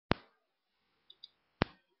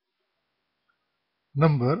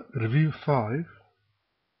Number Review 5.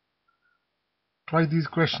 Try these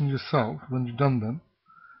questions yourself when you've done them,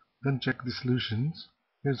 then check the solutions.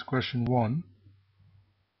 Here's question 1,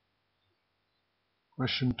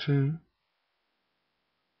 question 2,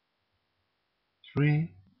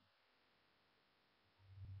 3,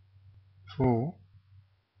 4,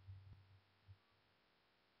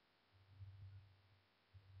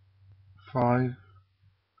 5,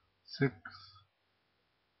 6,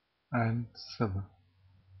 and 7.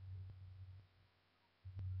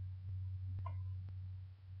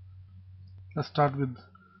 Let's start with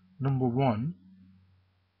number 1.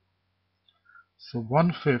 So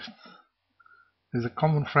 1/5 is a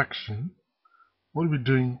common fraction. What we're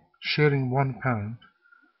doing, sharing £1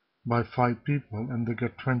 by 5 people and they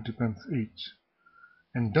get 20 pence each.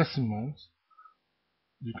 In decimals,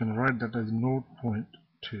 you can write that as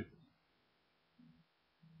 0.2.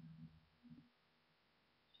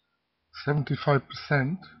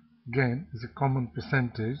 75% again is a common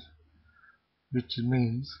percentage, which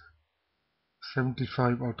means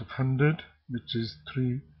 75 out of 100, which is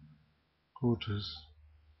 3/4.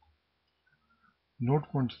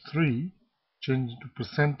 0.3 changing to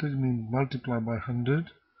percentage means multiply by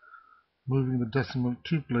 100, moving the decimal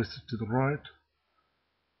 2 places to the right,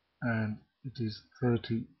 and it is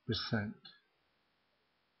 30%.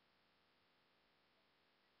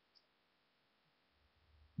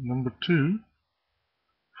 Number 2,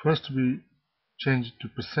 first we change it to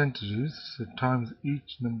percentages, so times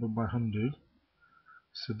each number by 100,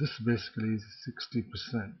 so this basically is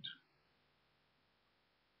 60%.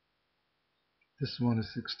 This one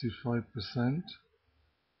is 65%,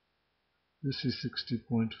 this is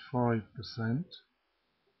 60.5%,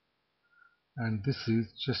 and this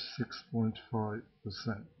is just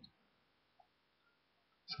 6.5%.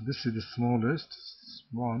 So this is the smallest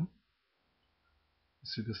one,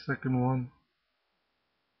 this is the second one,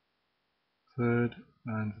 third,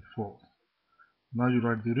 and the fourth. Now you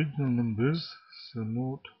write the original numbers, so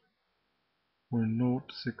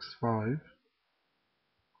 0.065,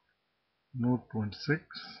 0.6,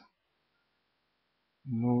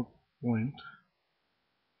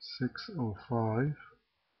 0.605,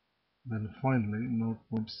 then finally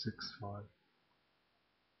 0.65.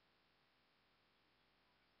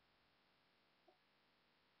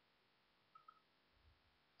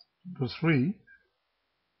 Number 3,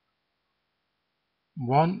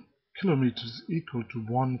 1 kilometer is equal to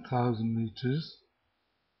 1,000 meters.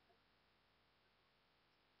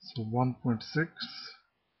 So 1.6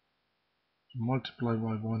 multiplied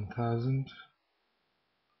by 1,000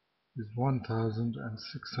 is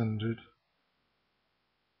 1,600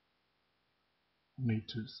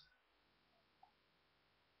 meters.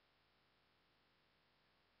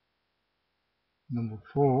 Number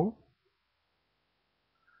 4,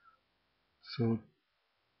 so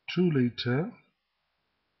 2 liter,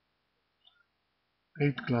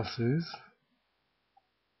 8 glasses.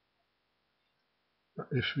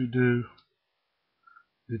 If we do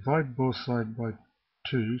divide both sides by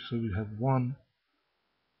 2, so we have 1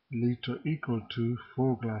 liter equal to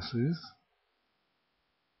 4 glasses.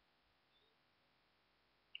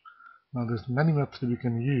 Now there's many methods we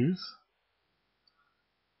can use.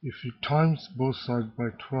 If you times both sides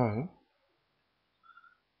by 12,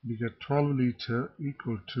 we get 12 liter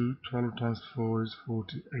equal to 12 times 4 is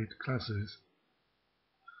 48 glasses.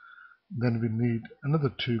 Then we need another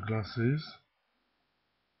 2 glasses.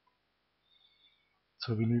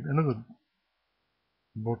 So we need another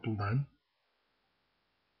bottle then.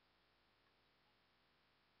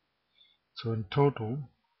 So in total,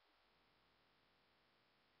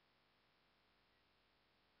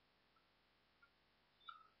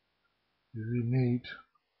 we need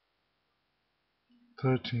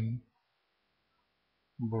 13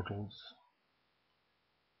 bottles.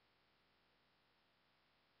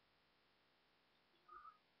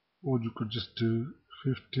 Or you could just do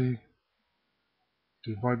 50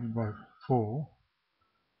 divided by 4,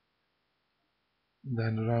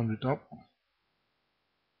 then round it up.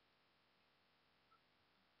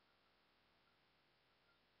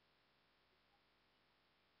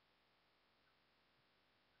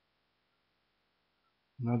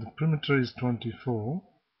 Now the perimeter is 24,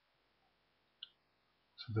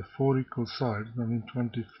 so the 4 equal sides, I mean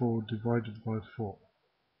 24 divided by 4.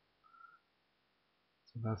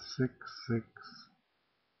 So that's 6, 6.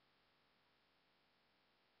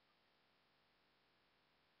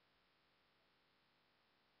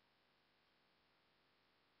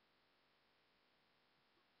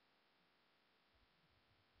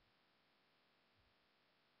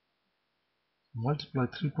 Multiply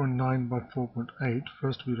 3.9 by 4.8.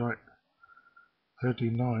 First we write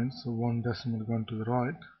 39, so one decimal gone to the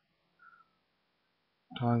right,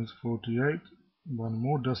 times 48, one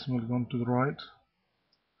more decimal gone to the right.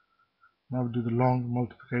 Now we do the long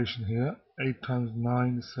multiplication here. 8 times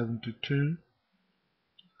 9 is 72,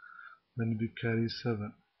 then we carry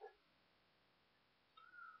 7.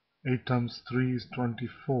 8 times 3 is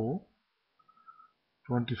 24,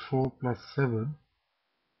 24 plus 7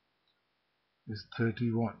 is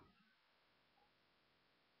 31.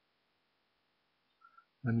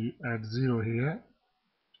 Then you add 0 here.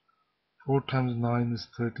 4 times 9 is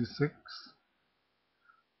 36,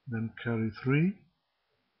 then carry 3,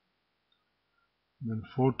 then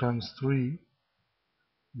 4 times 3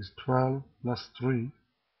 is 12 plus 3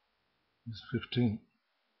 is 15.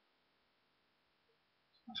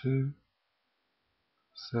 2,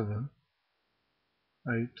 7,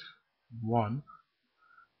 8, 1.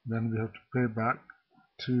 Then we have to pay back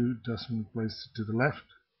 2 decimal places to the left.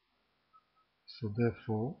 So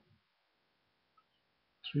therefore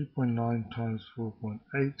 3.9 times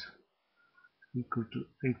 4.8 equal to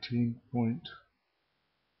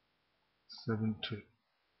 18.72.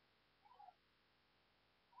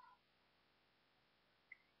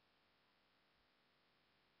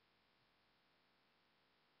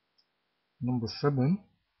 Number 7.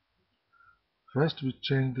 First we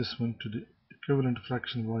change this one to the equivalent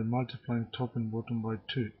fraction by multiplying top and bottom by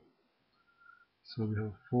 2. So we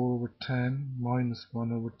have 4 over 10 minus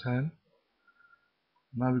 1 over 10.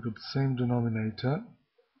 Now we got the same denominator.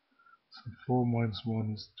 So 4 minus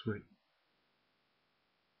 1 is 3.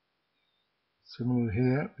 Similarly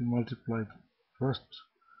here, we multiply the first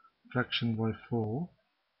fraction by 4,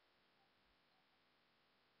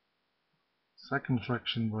 second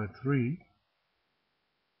fraction by 3.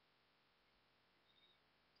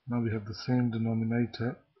 Now we have the same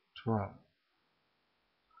denominator, 12.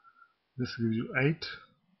 This gives you 8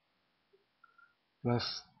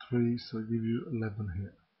 plus 3, so it gives you 11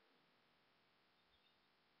 here.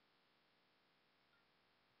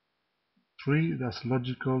 3, that's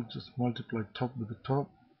logical, just multiply top with the top,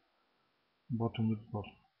 bottom with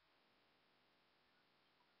bottom.